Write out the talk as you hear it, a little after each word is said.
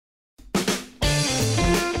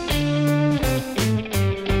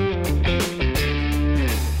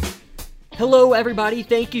Hello, everybody.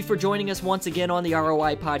 Thank you for joining us once again on the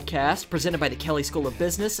ROI podcast, presented by the Kelley School of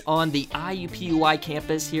Business on the IUPUI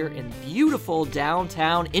campus here in beautiful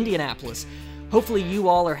downtown Indianapolis. Hopefully you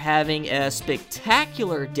all are having a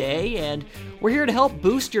spectacular day, and we're here to help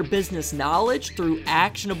boost your business knowledge through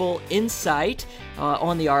actionable insight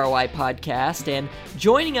on the ROI podcast. And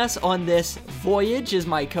joining us on this voyage is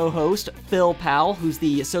my co-host, Phil Powell, who's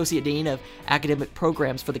the Associate Dean of Academic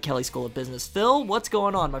Programs for the Kelley School of Business. Phil, what's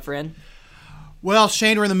going on, my friend? Well,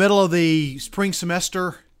 Shane, we're in the middle of the spring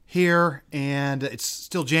semester here, and it's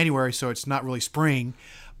still January, so it's not really spring.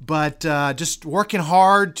 But just working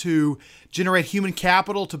hard to generate human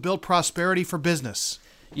capital to build prosperity for business.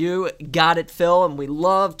 You got it, Phil, and we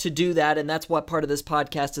love to do that, and that's what part of this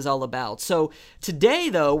podcast is all about. So today,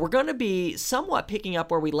 though, we're going to be somewhat picking up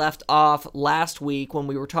where we left off last week when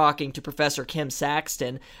we were talking to Professor Kim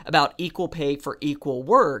Saxton about equal pay for equal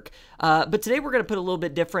work. But today we're going to put a little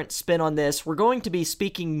bit different spin on this. We're going to be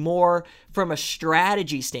speaking more from a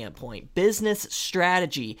strategy standpoint, business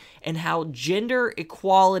strategy, and how gender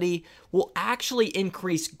equality will actually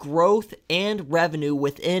increase growth and revenue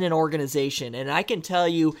within an organization. And I can tell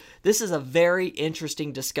you, this is a very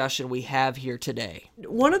interesting discussion we have here today.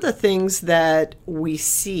 One of the things that we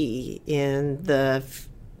see in the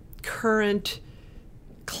current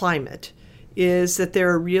climate is that there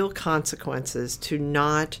are real consequences to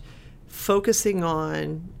not focusing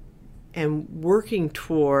on and working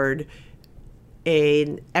toward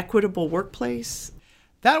an equitable workplace.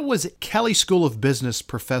 That was Kelley School of Business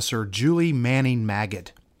professor Julie Manning-Magid.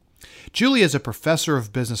 Julie is a professor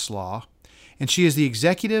of business law, and she is the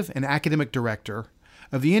executive and academic director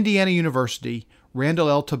of the Indiana University Randall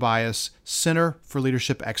L. Tobias Center for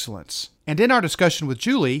Leadership Excellence. And in our discussion with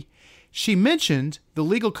Julie, she mentioned the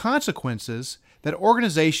legal consequences that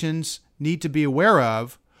organizations need to be aware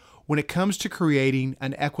of when it comes to creating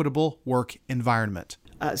an equitable work environment.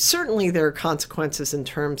 Certainly there are consequences in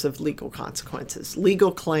terms of legal consequences.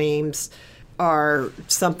 Legal claims are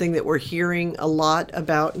something that we're hearing a lot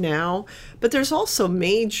about now, but there's also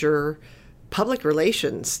major public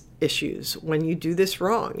relations issues when you do this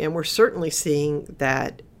wrong, and we're certainly seeing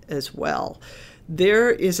that as well.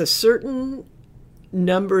 There is a certain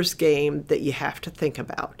numbers game that you have to think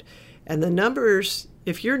about, and the numbers,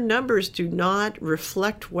 if your numbers do not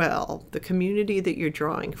reflect well the community that you're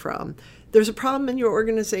drawing from, there's a problem in your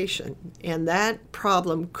organization, and that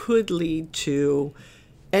problem could lead to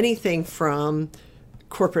anything from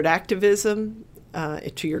corporate activism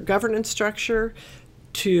to your governance structure,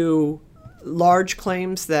 to large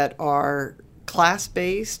claims that are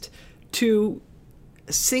class-based, to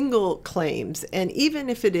single claims. And even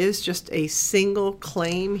if it is just a single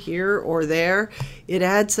claim here or there, it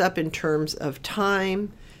adds up in terms of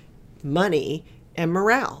time, money, and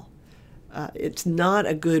morale. It's not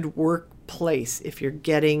a good workplace if you're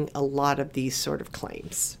getting a lot of these sort of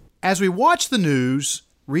claims. As we watch the news,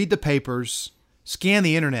 read the papers, scan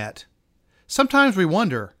the internet, sometimes we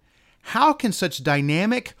wonder, how can such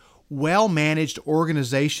dynamic, well-managed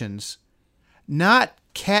organizations not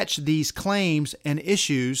catch these claims and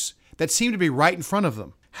issues that seem to be right in front of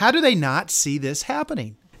them? How do they not see this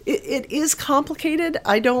happening? It is complicated.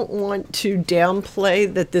 I don't want to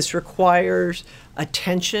downplay that this requires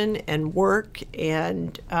attention and work,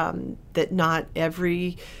 and that not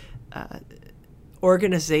every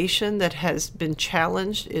organization that has been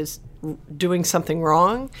challenged is doing something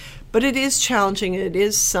wrong. But it is challenging. It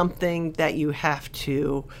is something that you have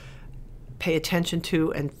to pay attention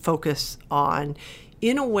to and focus on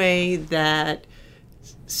in a way that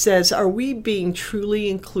says, are we being truly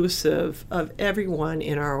inclusive of everyone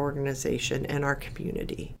in our organization and our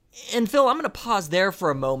community? And Phil, I'm going to pause there for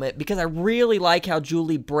a moment because I really like how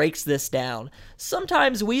Julie breaks this down.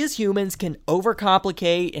 Sometimes we as humans can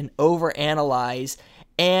overcomplicate and overanalyze,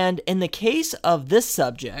 and in the case of this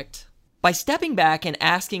subject, by stepping back and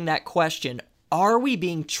asking that question, are we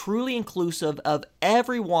being truly inclusive of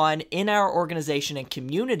everyone in our organization and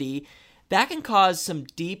community, that can cause some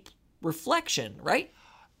deep reflection, right?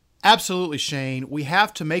 Absolutely, Shane. We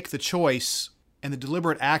have to make the choice and the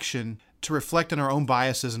deliberate action to reflect on our own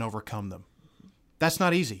biases and overcome them. That's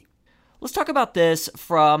not easy. Let's talk about this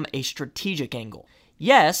from a strategic angle.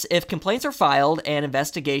 Yes, if complaints are filed and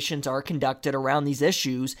investigations are conducted around these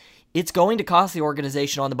issues, it's going to cost the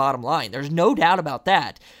organization on the bottom line. There's no doubt about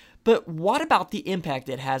that. But what about the impact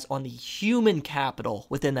it has on the human capital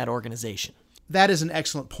within that organization? That is an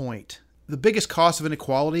excellent point. The biggest cost of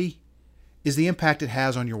inequality is the impact it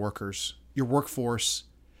has on your workers, your workforce,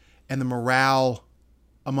 and the morale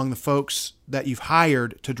among the folks that you've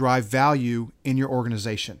hired to drive value in your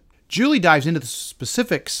organization. Julie dives into the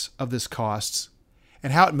specifics of this costs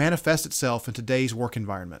and how it manifests itself in today's work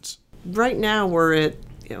environments. Right now we're at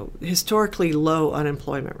historically low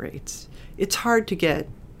unemployment rates. It's hard to get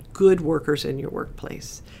good workers in your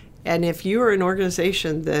workplace. And if you are an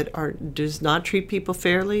organization that does not treat people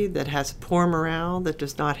fairly, that has poor morale, that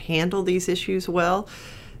does not handle these issues well,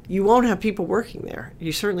 you won't have people working there.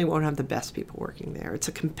 You certainly won't have the best people working there. It's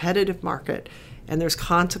a competitive market, and there's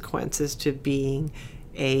consequences to being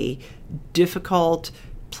a difficult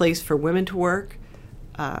place for women to work.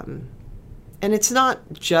 And it's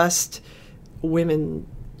not just women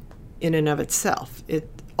in and of itself. It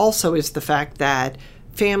also is the fact that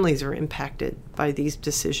families are impacted by these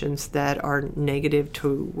decisions that are negative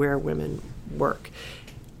to where women work.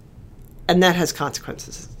 And that has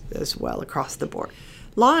consequences as well across the board.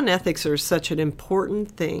 Law and ethics are such an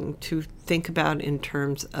important thing to think about in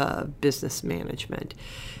terms of business management.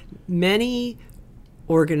 Many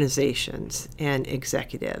organizations and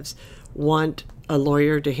executives want a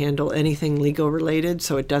lawyer to handle anything legal related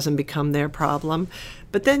so it doesn't become their problem.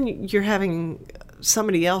 But then you're having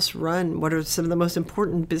somebody else run what are some of the most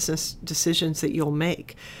important business decisions that you'll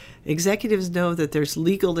make. Executives know that there's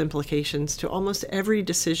legal implications to almost every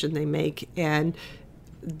decision they make and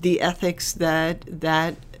the ethics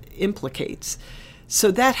that implicates.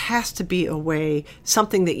 So that has to be a way,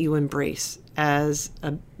 something that you embrace as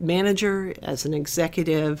a manager, as an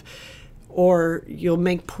executive, or you'll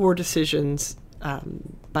make poor decisions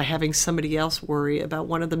by having somebody else worry about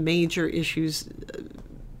one of the major issues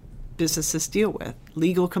businesses deal with,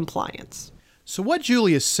 legal compliance. So what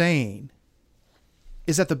Julie is saying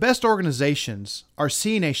is that the best organizations are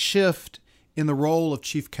seeing a shift in the role of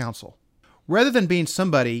chief counsel. Rather than being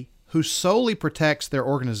somebody who solely protects their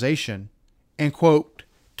organization and, quote,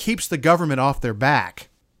 keeps the government off their back,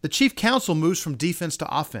 the chief counsel moves from defense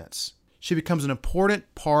to offense. She becomes an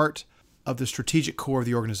important part of the strategic core of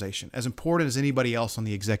the organization, as important as anybody else on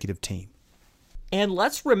the executive team. And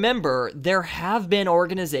let's remember, there have been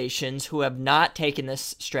organizations who have not taken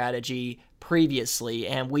this strategy previously,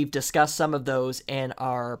 and we've discussed some of those in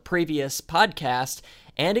our previous podcast,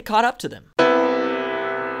 and it caught up to them.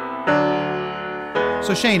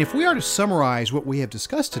 So Shane, if we are to summarize what we have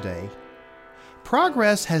discussed today,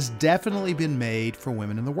 progress has definitely been made for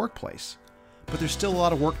women in the workplace, but there's still a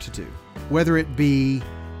lot of work to do. Whether it be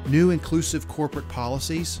new inclusive corporate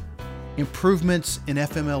policies, improvements in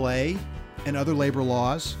FMLA and other labor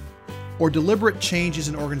laws, or deliberate changes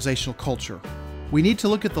in organizational culture, we need to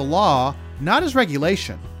look at the law not as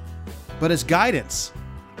regulation, but as guidance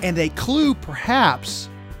and a clue, perhaps,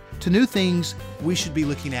 to new things we should be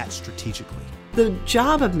looking at strategically. The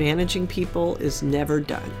job of managing people is never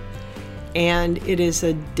done, and it is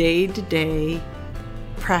a day-to-day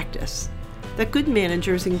practice that good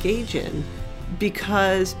managers engage in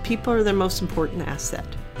because people are their most important asset,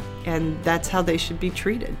 and that's how they should be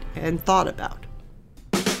treated and thought about.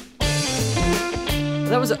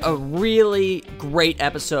 That was a really great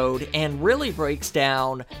episode and really breaks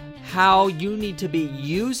down how you need to be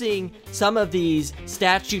using some of these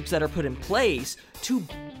statutes that are put in place to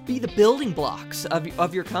be the building blocks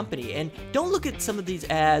of your company. And don't look at some of these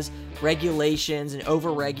as regulations and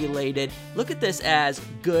over-regulated. Look at this as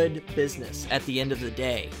good business at the end of the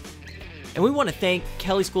day. And we want to thank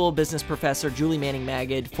Kelley School of Business professor Julie Manning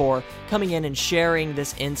Magid for coming in and sharing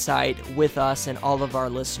this insight with us and all of our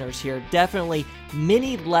listeners here. Definitely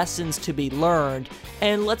many lessons to be learned.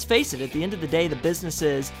 And let's face it, at the end of the day, the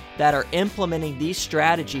businesses that are implementing these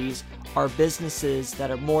strategies are businesses that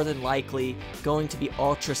are more than likely going to be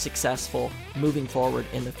ultra successful moving forward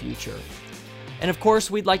in the future. And of course,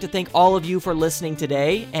 we'd like to thank all of you for listening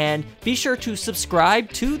today, and be sure to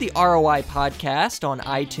subscribe to the ROI podcast on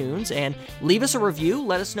iTunes and leave us a review.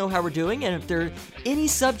 Let us know how we're doing, and if there are any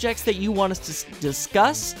subjects that you want us to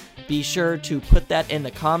discuss, be sure to put that in the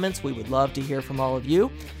comments. We would love to hear from all of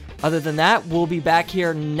you. Other than that, we'll be back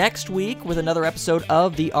here next week with another episode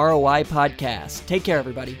of the ROI podcast. Take care,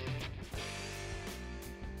 everybody.